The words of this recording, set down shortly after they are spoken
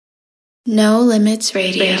No Limits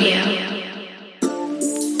Radio.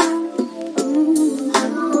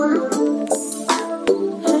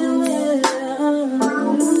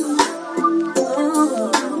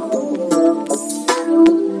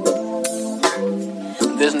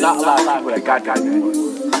 There's not a lot of people that got that.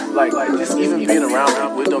 Like just even being around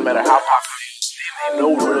people, it don't matter how popular they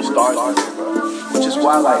know real stars, bro. Which is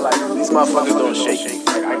why like these motherfuckers don't shake.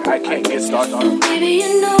 Like I can't get started. Baby,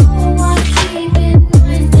 you know I keep it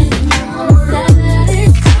nice and all that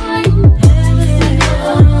is fine.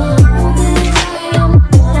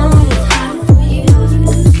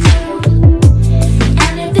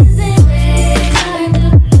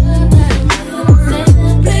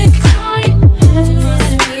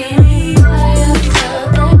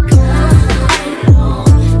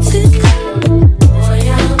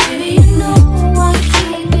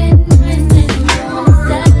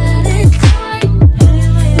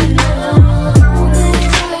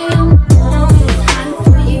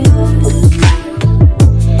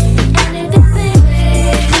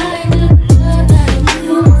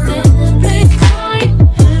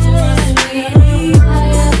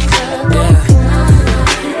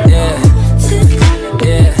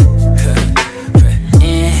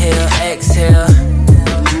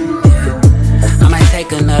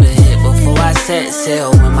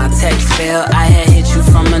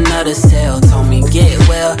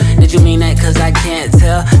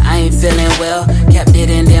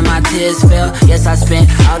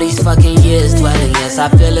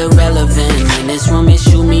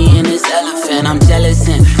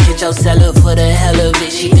 Seller for the hell of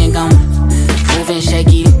it, she think I'm moving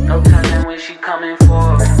shaky. No telling when she coming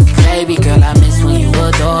for it. Baby girl, I miss when you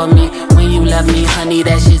adore me. When you left me, honey,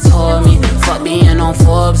 that shit tore me. Fuck being on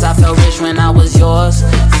Forbes, I felt rich when I was yours.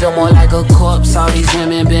 Feel more like a corpse, all these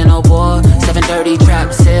women been aboard. 7:30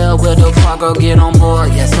 trap sale, will the car girl get on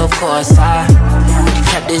board? Yes, of course, I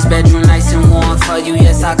kept this bedroom nice and warm for you.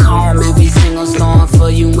 Yes, I calm every single storm for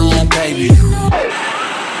you, man, baby.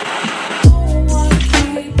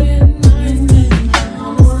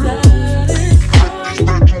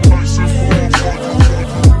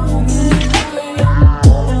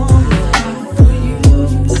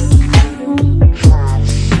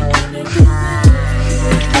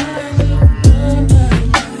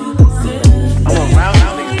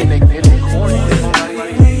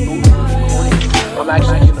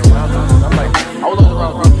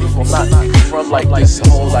 Like this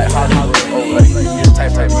whole like Hollywood, oh like you're the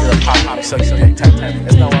type, you're a pop, such a big type.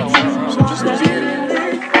 That's not what I'm from. So just to be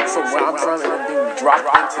from where I'm from and then being dropped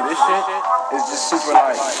into this shit is just super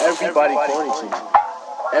like everybody corny to me.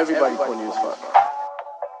 Everybody corny as fuck.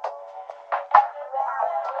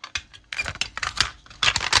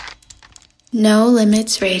 No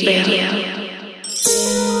Limits Radio.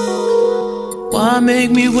 Why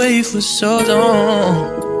make me wait for so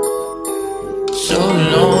long? So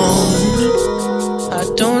long. I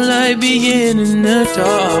don't like being in the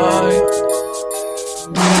dark.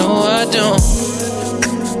 No, I don't.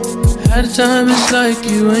 At the time it's like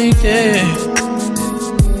you ain't there.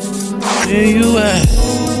 Where you at?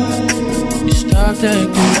 You stopped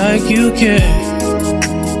acting like you care.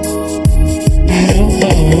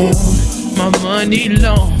 Oh, my money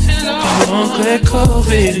long. I won't get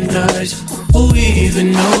COVID nights. Who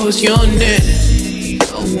even knows your name?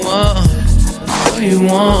 No one. What you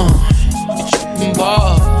want?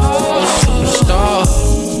 Ball, oh superstar.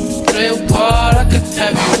 Play a part, I could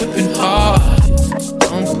have you whipping hard.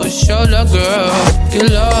 Don't push your luck, girl, get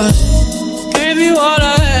lost. Gave you all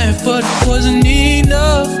I had, but it wasn't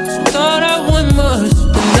enough. Thought I went much,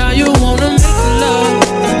 but now you wanna make love.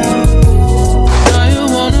 Now you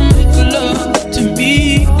wanna make love to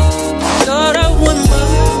me. Thought I went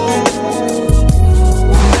much,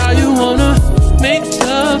 now you wanna make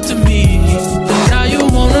love to me. But now you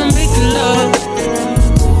wanna make love.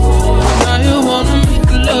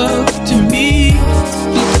 Love to me.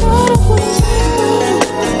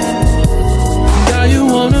 Now you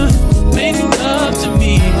wanna make love to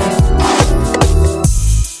me.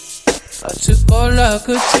 I took all I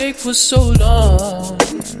could take for so long.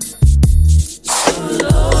 So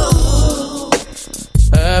long.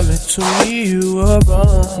 Admit to me you were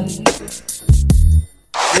wrong.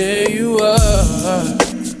 There you are.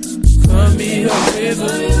 Cry me a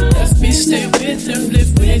river. Left me stay with him.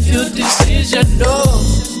 Live with your decision. No.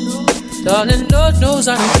 Darling, Lord knows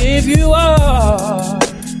I done gave you all.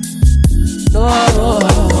 No,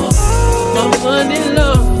 my money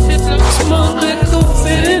long, it looks more like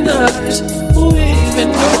COVID in eyes. Who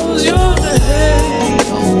even knows your name?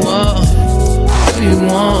 Oh, what you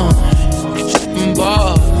want? Get tripping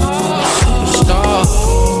ball, superstar.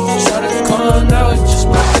 Try to calm down, just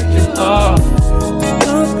my freaking heart.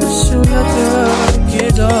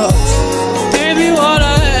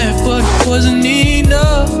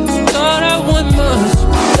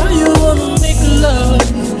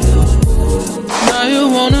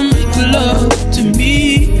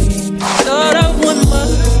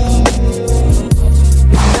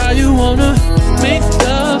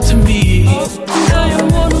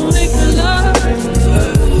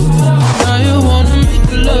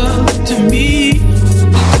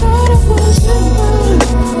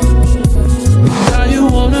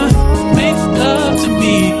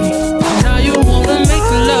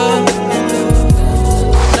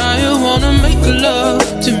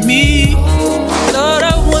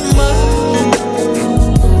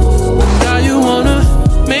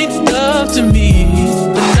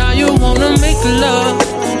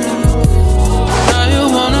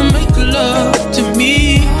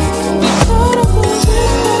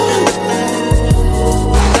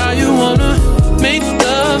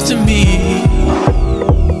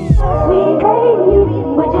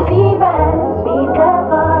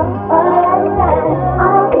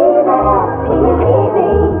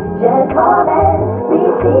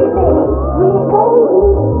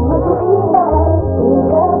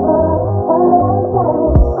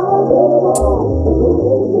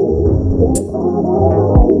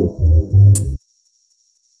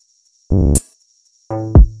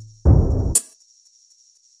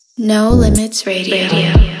 No Limits Radio.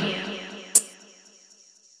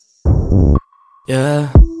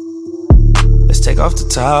 Yeah. Let's take off the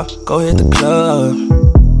top, go hit the club.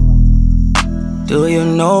 Do you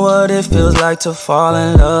know what it feels like to fall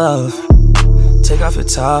in love? Take off your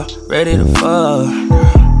top, ready to fuck.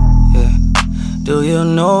 Yeah. Do you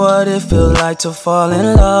know what it feels like to fall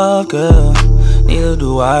in love, girl? Neither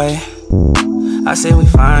do I. I say we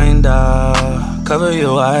find out, cover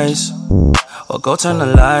your eyes, or go turn the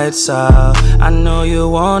lights out. I know you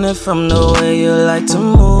want it from the way you like to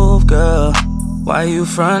move, girl. Why you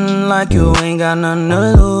frontin' like you ain't got nothing to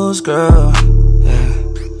lose, girl? Yeah.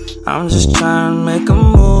 I'm just trying to make a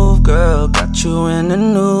move, girl. Got you in the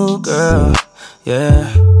new, girl.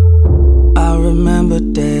 Yeah. I remember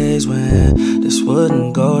days when this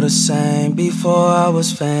wouldn't go the same. Before I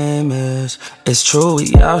was famous, it's true,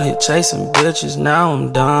 we out here chasing bitches. Now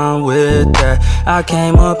I'm done with that. I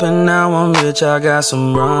came up and now I'm rich, I got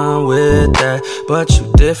some run with that. But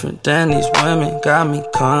you different than these women, got me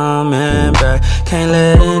coming back. Can't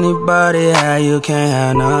let anybody have you, can't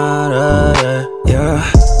have none of that. Yeah.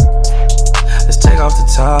 Let's take off the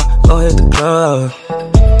top, go hit the club.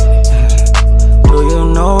 Do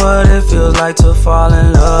you know what it feels like to fall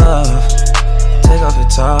in love? Take off your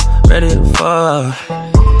top, ready to fuck.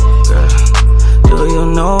 Girl, do you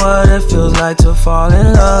know what it feels like to fall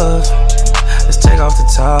in love? Let's take off the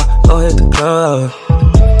top, go hit the club.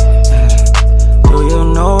 Do you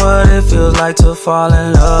know what it feels like to fall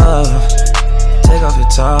in love? Take off your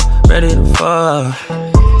top, ready to fuck.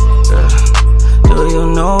 Girl, do you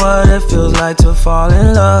know what it feels like to fall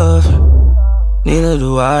in love? Neither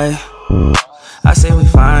do I. I say we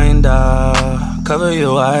find out, cover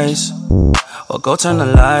your eyes, or go turn the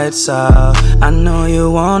lights out. I know you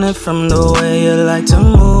want it from the way you like to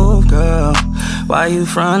move, girl. Why you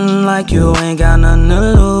frontin' like you ain't got nothing to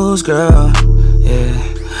lose, girl? Yeah.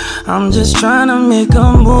 I'm just trying to make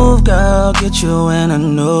a move, girl. Get you in a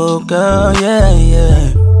new, girl, yeah,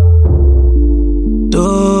 yeah.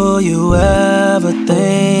 Do you ever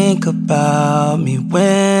think about me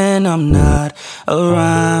when I'm not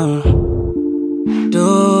around?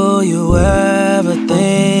 Do you ever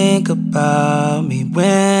think about me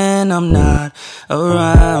when I'm not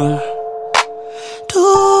around? Do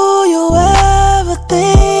you ever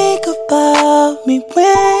think about me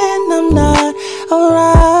when I'm not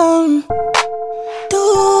around? Do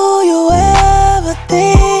you ever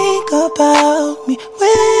think about me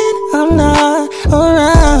when I'm not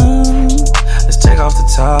around? Let's take off the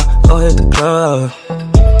top, go hit the club.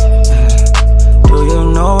 Do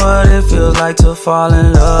you know what it feels like to fall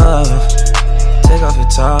in love? Take off your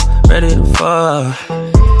top, ready to fuck.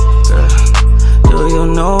 Girl, do you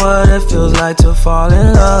know what it feels like to fall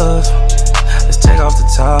in love? Let's take off the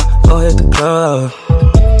top, go hit the club.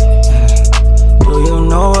 Do you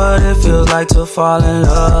know what it feels like to fall in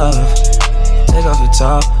love? Take off your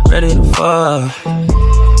top, ready to fuck.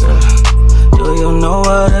 Girl, do you know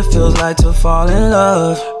what it feels like to fall in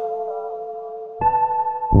love?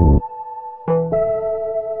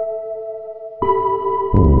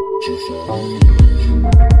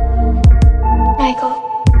 Michael.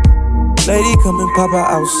 Lady, come and pop out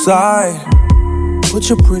outside. Put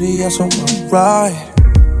your pretty ass on my ride.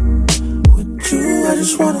 With you, I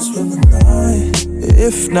just wanna spend the night.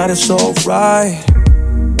 If not, it's alright.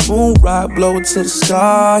 Moon rock, blow it to the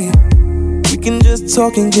sky. We can just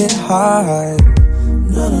talk and get high.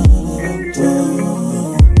 No, no, no,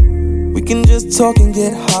 no, no. We can just talk and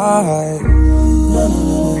get high. No,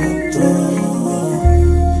 no, no, no,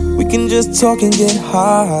 no. We can just talk and get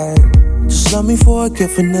high. Just love me for a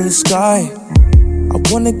gift, vanilla sky. I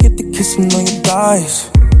wanna get the kissing on your thighs.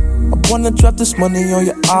 I wanna drop this money on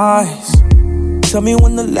your eyes. Tell me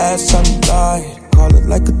when the last time you lied. Call it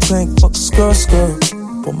like a tank, fuck a skirt.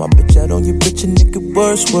 Pull my bitch out on your bitch and make it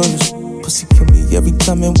worse. Pussy kill me every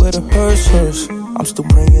time and where the hurts. I'm still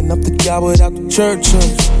praying up the guy without the church.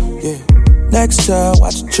 Yeah. Next time,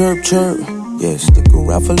 watch it chirp. Yeah, stick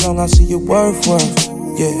around for long, I'll see your worth.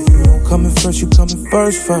 Yeah, you don't come in first, you coming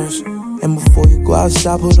first. And before you go out,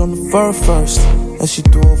 stop, put on the fur first. And she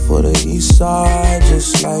do it for the east side,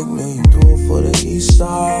 just like me. Do it for the east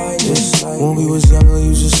side, just like when we was younger, you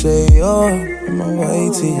used to say, oh, in my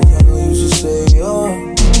way to you. Younger, you used to say, oh,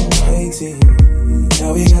 in my way to you.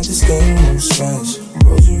 Now we got this thing on smash.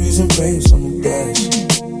 Rosaries and prayers on the dash.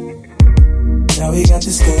 Now we got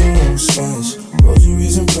this thing on smash.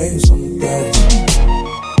 Rosaries and prayers on the dash.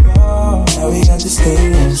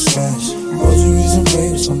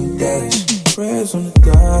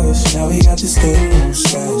 we got this thing on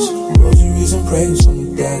scratch. Rosaries and praise on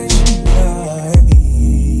the dash.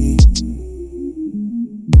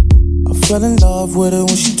 I fell in love with her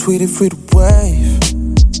when she tweeted free to wave.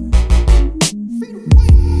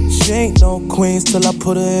 She ain't no queens till I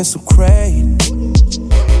put her in some crate.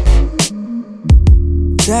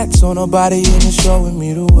 Tats on her body and it's showing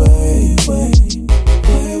me the way.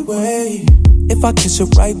 If I kiss her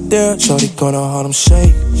right there, shorty gonna Harlem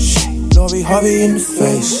shake. Lori Harvey in the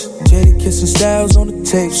face. Jada kissing styles on the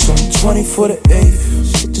tape. So I'm 20 for the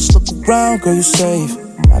 8th. Shit, just look around, girl, you safe.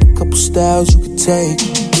 Got a couple styles you could take.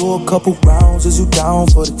 Do a couple rounds, is you down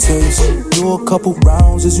for the taste? Do a couple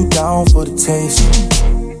rounds, is you down for the taste?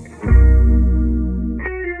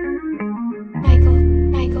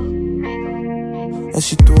 And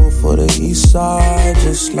she do it for the east side,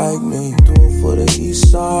 just like me. Do it for the east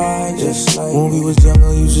side, just like when we was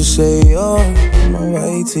younger, you just say, oh, I'm on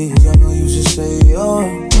way to you. Younger, you just say, oh,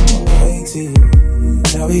 I'm on way to you.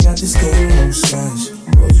 Now we got this game on scratch.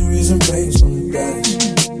 Rosaries and praise on the dash.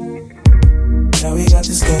 Now we got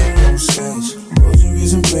this game on scratch.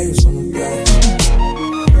 Rosaries and praise on the dash.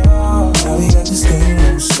 Now we got this game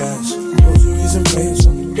on scratch. Rosaries and praise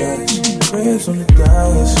on the dash. Prayers on the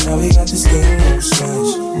dash. Now we got this game on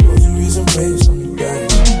scratch. Rosaries and praise on the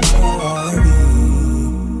dash.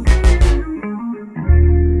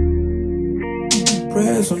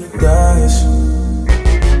 Prayers on the dash.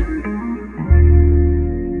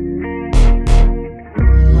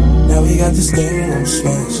 Now we got this game on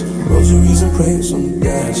scratch. Rosaries and prayers on the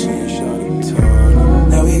dash.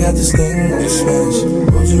 Now we got this thing on scratch.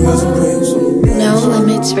 Rosaries and prayers on the dash. No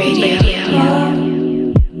Limits Radio.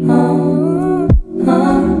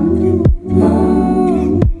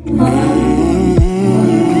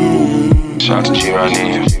 Shout to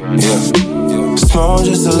G-Ronnie. Yeah. Smoke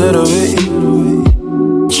just a little bit.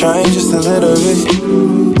 Drink just a little bit.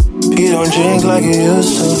 You don't drink like you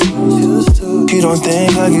used to. You don't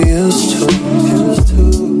think like you used to.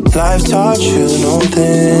 Life taught you new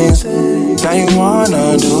things. Now you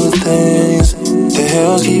wanna do things. The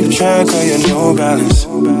hills keep track of your new balance.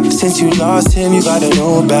 Since you lost him, you got a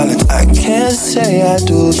new balance. I can't say I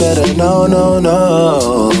do better, no, no, no.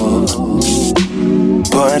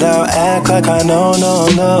 But I'll act like I know, no,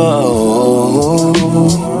 no.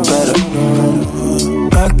 Better.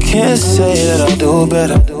 I can't say that I'll do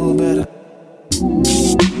better.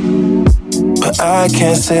 But I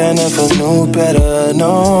can't say I never knew better.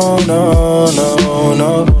 No, no, no,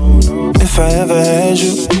 no. If I ever had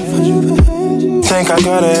you, think I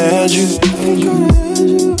gotta had you.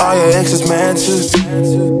 All your exes mad too.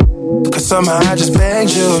 Cause somehow I just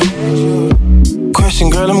begged you. Question,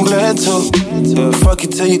 girl, I'm glad to. Yeah, fuck you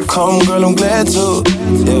till you come, girl, I'm glad to.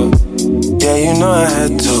 Yeah, yeah, you know I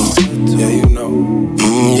had to. Yeah, you know.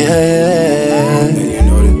 Yeah, you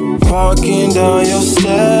know that. Walking down your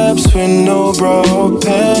steps with no bra or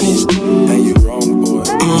panties. Hey, you wrong, boy.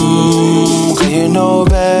 Cause you know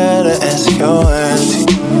better, ask your auntie.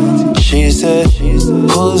 She said,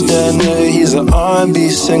 who's that nigga? He's an R&B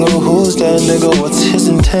singer. Who's that nigga? What's his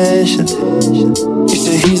intention? You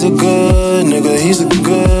said he's a good nigga. He's a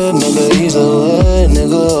good nigga. He's a good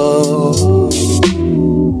nigga.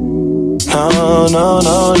 No, no,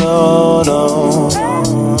 no, no, no.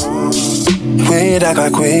 We'd act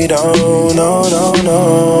like we don't. No, no,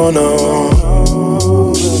 no, no.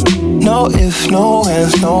 No if, no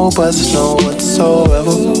ands, no buts, no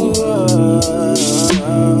whatsoever.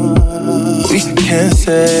 We can't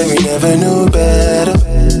say we never knew better.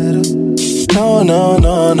 No, no,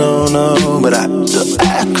 no, no, no. But I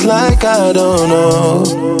act like I don't know.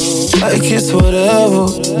 Like it's whatever.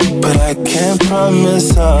 But I can't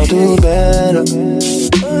promise I'll do better.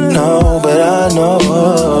 No, but I know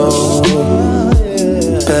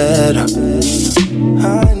better.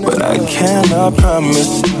 But I cannot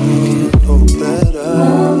promise no better.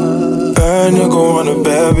 Bad nigga want a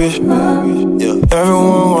bad bitch.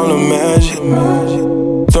 Everyone want a magic.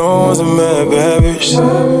 Don't want some mad bad bitch.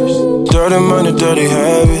 Dirty money, dirty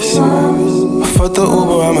habits. Fuck the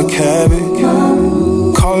Uber, I'm a cabbie.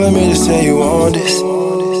 Calling me to say you want this.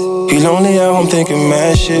 You lonely at home thinking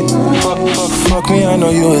mad shit. Fuck me, I know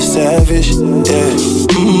you a savage. Yeah.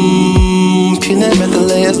 Peeling back the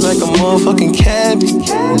layers like a motherfucking cabbie.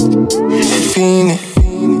 Fiendin'.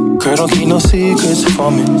 Girl, don't keep no secrets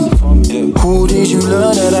for me. Who did you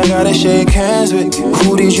love that I gotta shake hands with?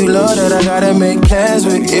 Who did you love that I gotta make plans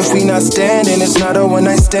with? If we not standing, it's not a one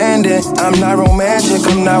night standing. I'm not romantic,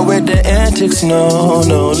 I'm not with the antics. No,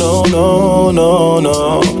 no, no, no, no,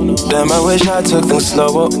 no. Damn, I wish I took them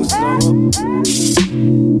slower.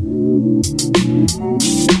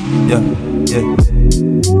 Yeah, yeah.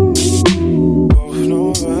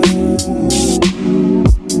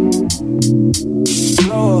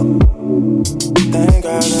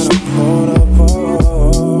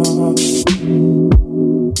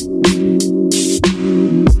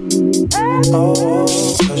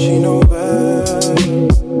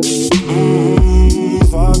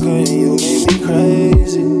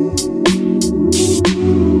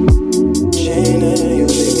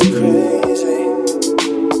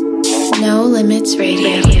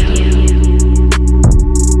 Radio.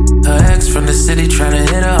 Her ex from the city tryna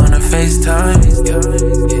hit her on her FaceTime.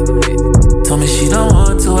 Told me she don't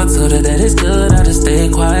want to, I told her that it's good, I just stay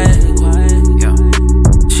quiet.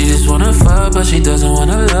 She just wanna fuck, but she doesn't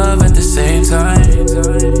wanna love at the same time.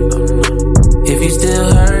 If you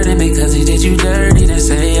still hurting because he did you dirty, then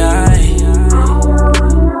say I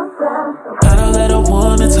know that a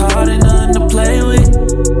woman's heart ain't nothing to play with,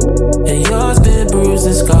 and yours been bruised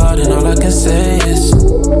and scarred, and all I can say is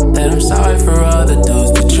that I'm sorry for all the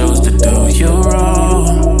dudes that chose to do you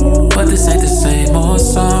wrong. But this ain't the same old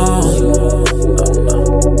song.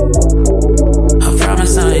 I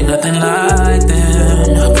promise I ain't nothing like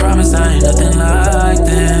them. I promise I ain't nothing like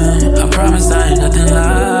them. I promise I ain't nothing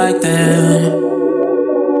like them.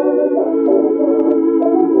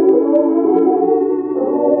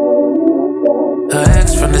 Her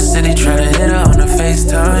ex from the city tryna hit her on her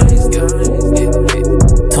FaceTime.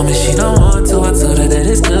 Told me she don't want to, I told her that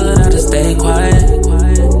it's good, I just stay quiet.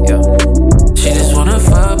 She just wanna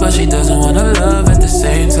fuck, but she doesn't wanna love at the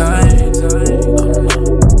same time.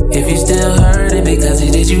 If you still hurting because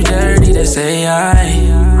he did you dirty, then say I'll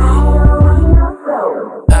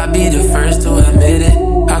be the first to admit it.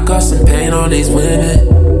 I caused some pain on these women.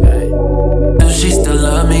 Do she still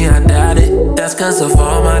love me? I doubt it. That's cause of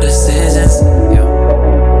all my decisions.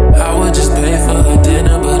 I would just pay for her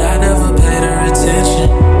dinner, but I never paid her attention.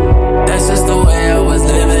 That's just the way I was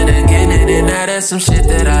living and getting it. And now that's some shit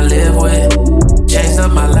that I live with. Changed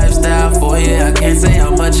up my lifestyle for you. I can't say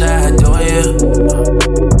how much I adore you.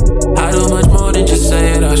 I do much more than just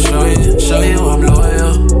say it. I'll show you I'm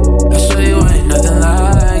loyal. I'll show you I ain't nothing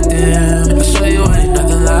like them. I'll show you I ain't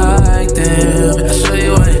nothing like them. I'll show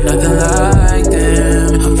you I ain't nothing like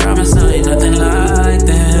them. I promise I ain't nothing like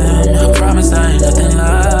them. I promise I ain't nothing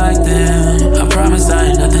like them. I promise I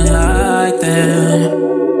ain't nothing like them.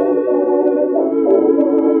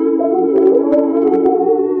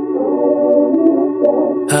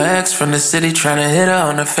 Her ex from the city tryna hit her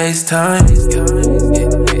on her FaceTime.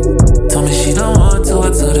 Told me she don't want to, I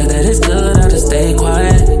told her that it's good, I just stay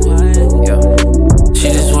quiet. She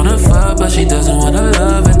just wanna fuck, but she doesn't wanna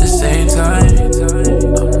love at the same time.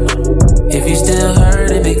 If you still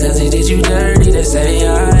hurting because he did you dirty, then say I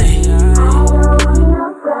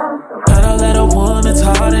know that a woman's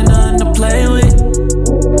heart ain't nothing to play with,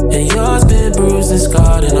 and yours been bruised and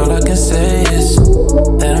scarred, and all I can say is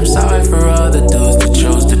that I'm sorry for all the dudes that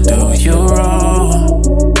chose to do you wrong.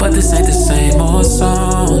 But this ain't the same old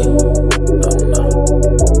song.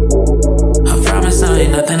 I promise I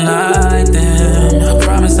ain't nothing like them. I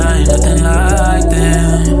promise I ain't nothing like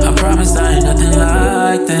them. I promise I ain't nothing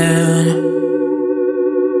like them.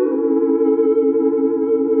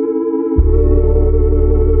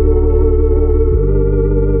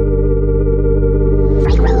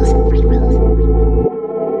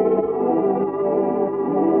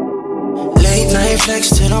 Flex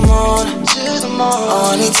to the morning.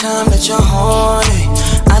 Only time that you're horny.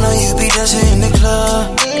 I know you be dancing in the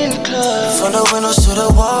club. From the windows to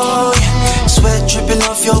the wall, yeah. Sweat dripping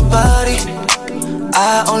off your body.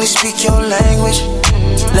 I only speak your language.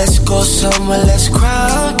 Let's go somewhere less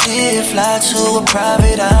crowded. Fly to a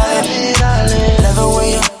private island. Love it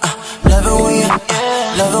when you, love it when you,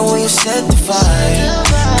 love it when you set the fire.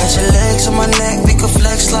 Got your legs on my neck, we can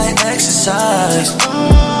flex like exercise.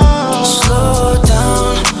 Slow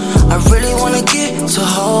down, I really wanna get to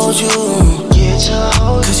hold you.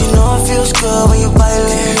 Cause you know it feels good when your body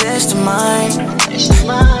laying next to mine.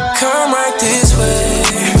 Come right this way.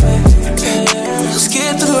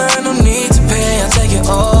 Skip the line, no need to pay. I'll take your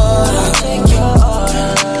order.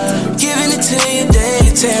 Giving it to you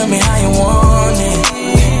daily, tell me how you want it.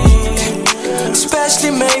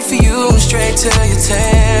 Especially made for you, straight to your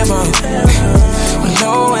table.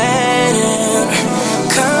 No end.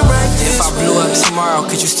 Come right this way. If I blew up tomorrow,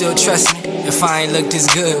 could you still trust me? If I ain't looked as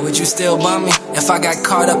good, would you still bum me? If I got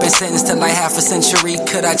caught up and sentenced to like half a century,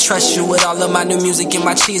 could I trust you with all of my new music and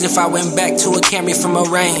my cheese? If I went back to a Camry from a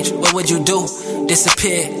range, what would you do?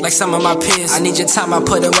 Disappear like some of my peers. I need your time, I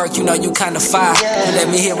put in work, you know you kinda fire. You let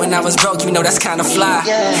me hit when I was broke, you know that's kinda fly.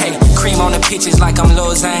 Hey, cream on the peaches like I'm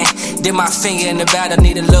Lil Zane. Dip my finger in the batter,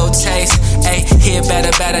 need a little taste. Hey, here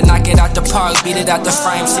better, knock it out the park, beat it out the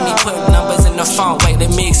frame. See me put numbers in the phone, wait, let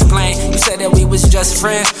me explain. You said that we was just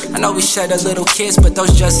friends. I know we shared a little kiss, but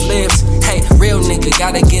those just lips. Hey, real nigga,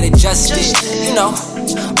 gotta get adjusted. You know,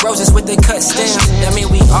 roses with the cut stems. That mean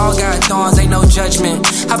we all got thorns, ain't no judgment.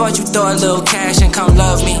 How about you throw a little cash and come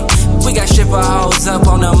love me? We got stripper hoes up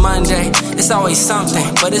on a Monday. It's always something,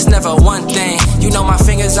 but it's never one thing. You know my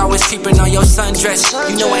fingers always creeping on your sundress.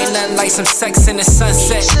 You know ain't nothing like some sex in the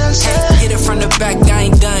sunset. Hey, hit it from the back, I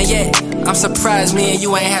ain't done yet. I'm surprise me and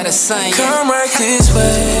you ain't had a son yet. Come right this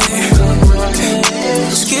way.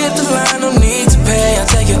 Skip the line, no need to pay. I'll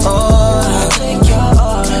take your order.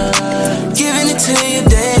 Giving it to you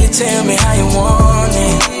daily, tell me how you want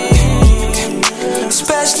it.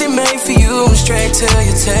 Especially made for you, straight to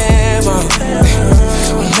your table.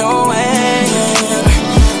 No way.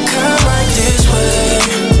 Come right this way.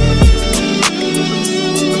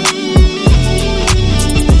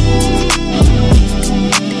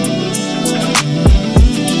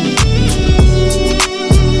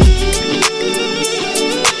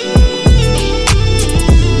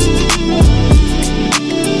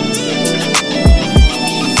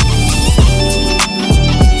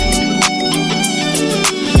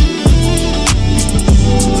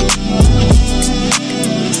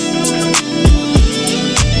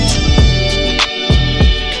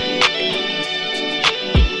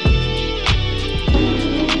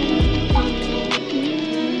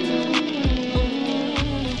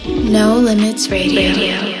 No Limits Radio.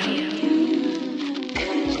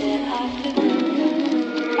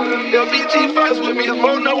 LBG fights with me,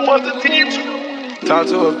 Mo no one's attention. Talk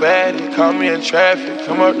to a baddie, call me in traffic,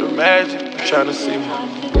 come up to Magic, tryna see me.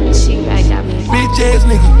 She right got me. Bitch ass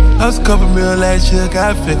nigga, I was a couple mil last year,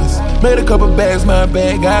 got figures. Made a couple bags, my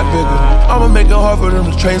bag got bigger. I'ma make it hard for them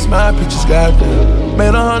to trace my pictures, goddamn.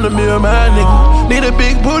 Made 100 mil, my nigga. Need a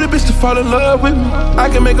big booty bitch to fall in love with me. I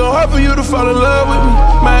can make it hard for you to fall in love with me.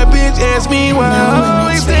 My bitch asked me why I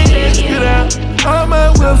always stay extra out. All my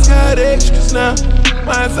whips got extras now.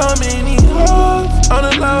 Why so many hoes on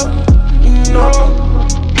the low? No.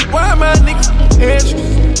 Why my niggas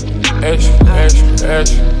extras? Extra.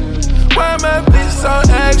 Why my bitch on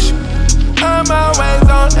action? I'm always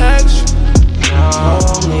on action.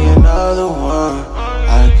 Hold me another one.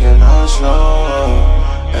 I cannot slow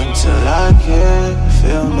up until I can't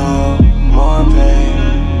feel no more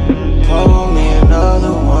pain. Pull me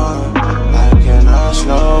another one. I cannot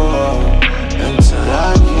slow up until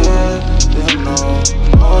I can't feel no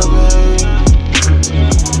more pain.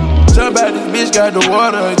 Jump out, this bitch got the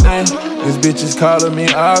water again. This bitch is calling me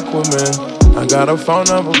Aquaman. I got a phone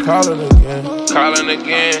number, calling again.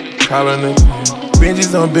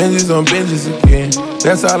 Binges on binges again.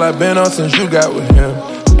 That's all I've been on since you got with him.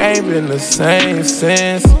 Ain't been the same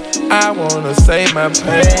since. I wanna save my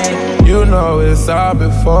pain. You know it's all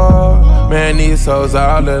before. Man, these hoes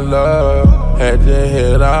all in love. Had to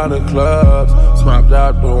hit all the clubs. Swapped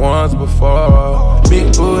out the ones before.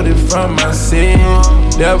 Big booty from my city.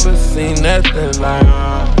 Never seen nothing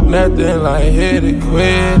like hit it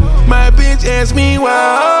quit. My bitch asked me why I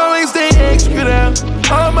always stay extra down.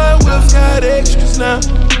 All my whips got extras now.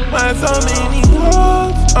 Why so many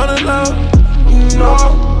hoes on the low? No.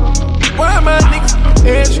 Why my niggas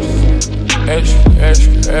extra?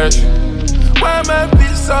 Why my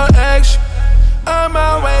bitch on action? I'm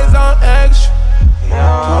always on action.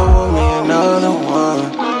 Pull me another one.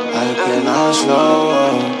 I cannot slow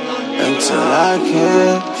up until I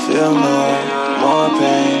can't feel no more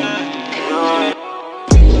pain.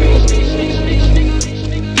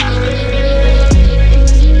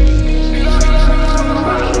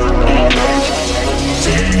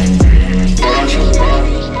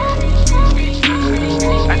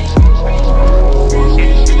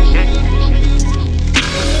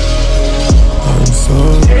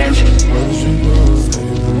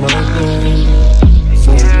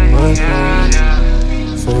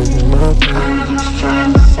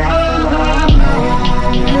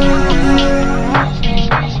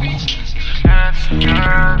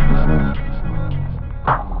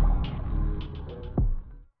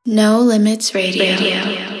 No Limits Radio.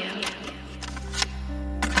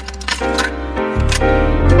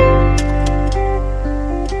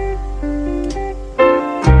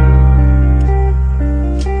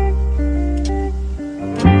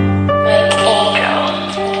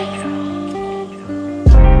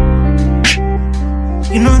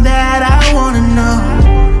 You know that I wanna know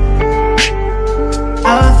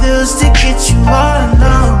how it feels to get you all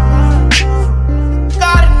alone.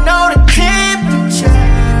 Gotta know the temperature.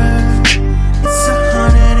 It's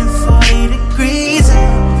 140 degrees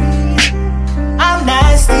out. I'm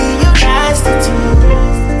nasty, you're nasty too.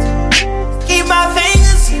 Keep my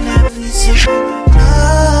fingers in that piece of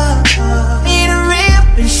love. Need a real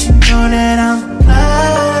bitch, you know that I'm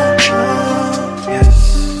loved.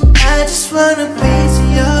 Yes. I just wanna be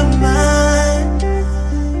your mind,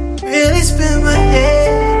 really spin my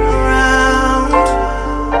head around.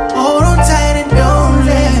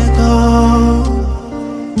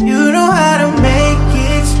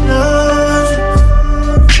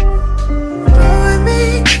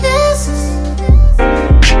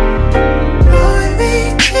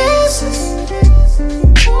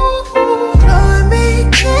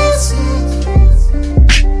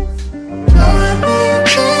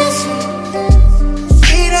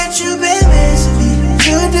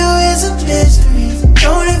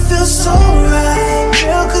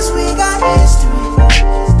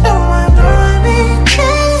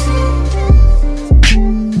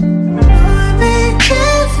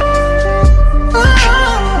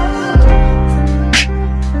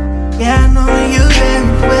 Yeah, I know you very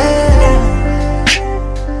well.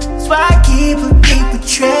 That's why I keep a paper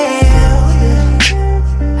trail.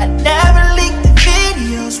 Yeah. I never leak the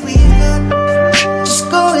videos we got. Just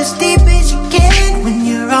go as deep as you can when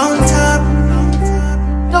you're on top.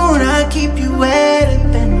 Don't I keep you wetter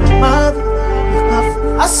than my mother?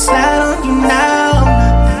 I'll slide on you now,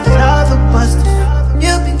 not these other busters.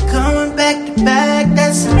 You've been coming back to back,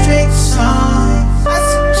 that's a Drake song. I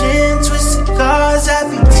see gin, twist cigars, I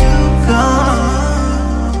be too gone.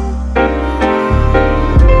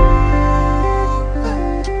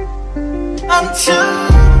 I'm too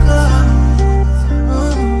gone.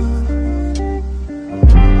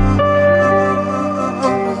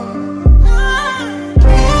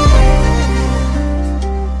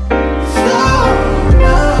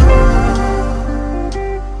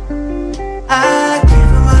 I give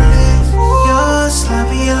her my legs, you're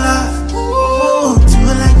sloppy a lot. Ooh, do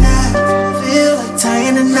it like that, feel like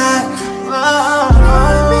tying a knot.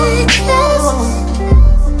 Lord, me kisses,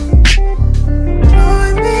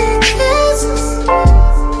 Lord, me kisses,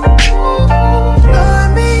 Lord,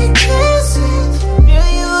 me kisses. Girl,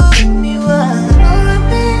 you give me one. Lord,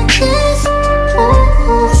 me kisses.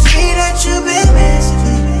 See that you've been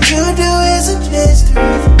missing. What you do is a mystery.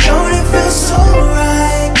 Don't it feel so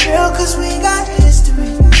right, girl? 'Cause we got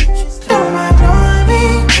history. Don't mind knowing me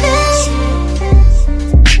kissing.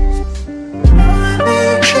 Knowing me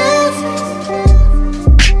kissing.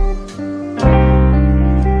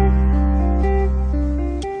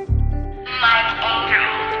 Mike Angel.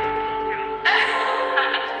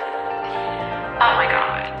 Oh my god.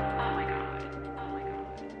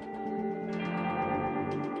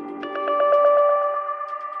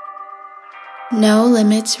 No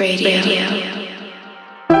Limits Radio.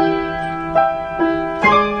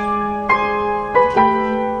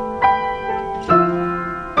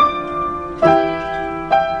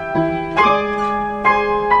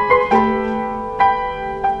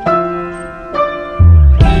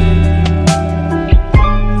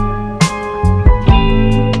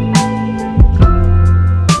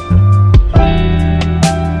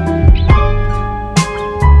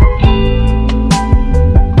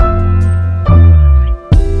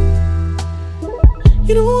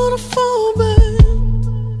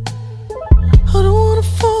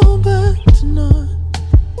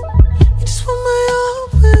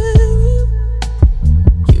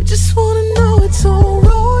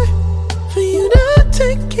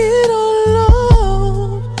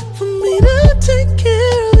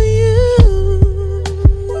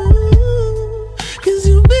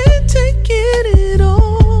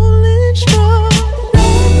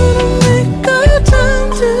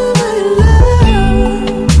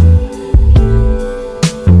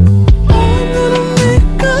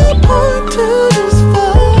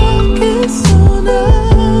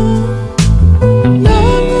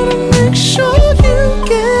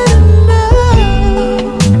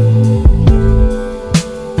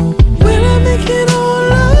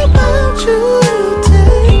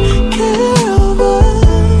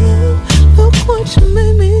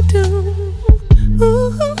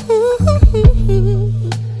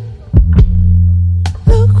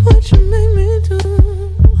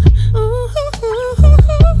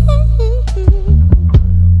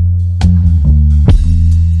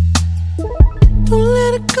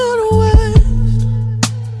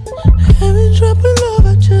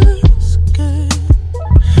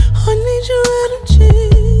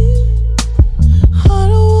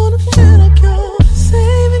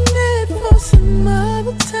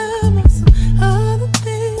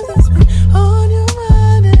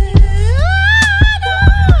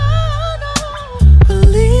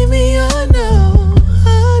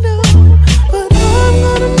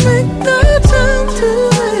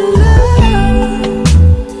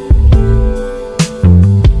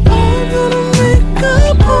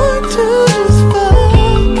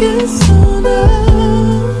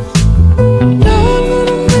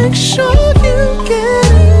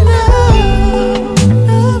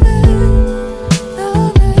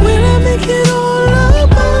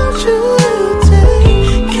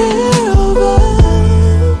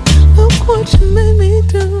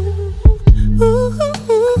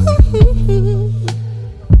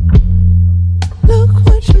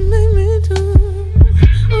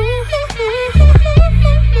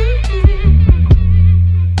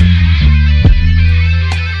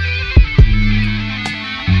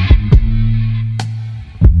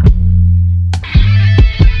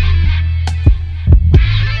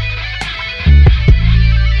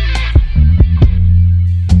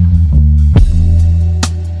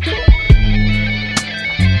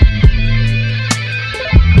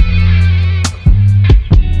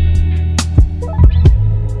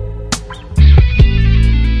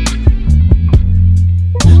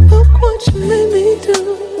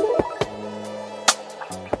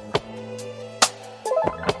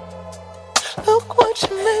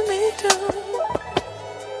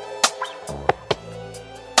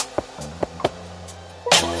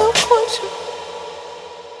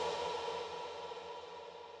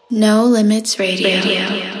 No Limits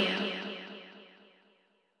Radio.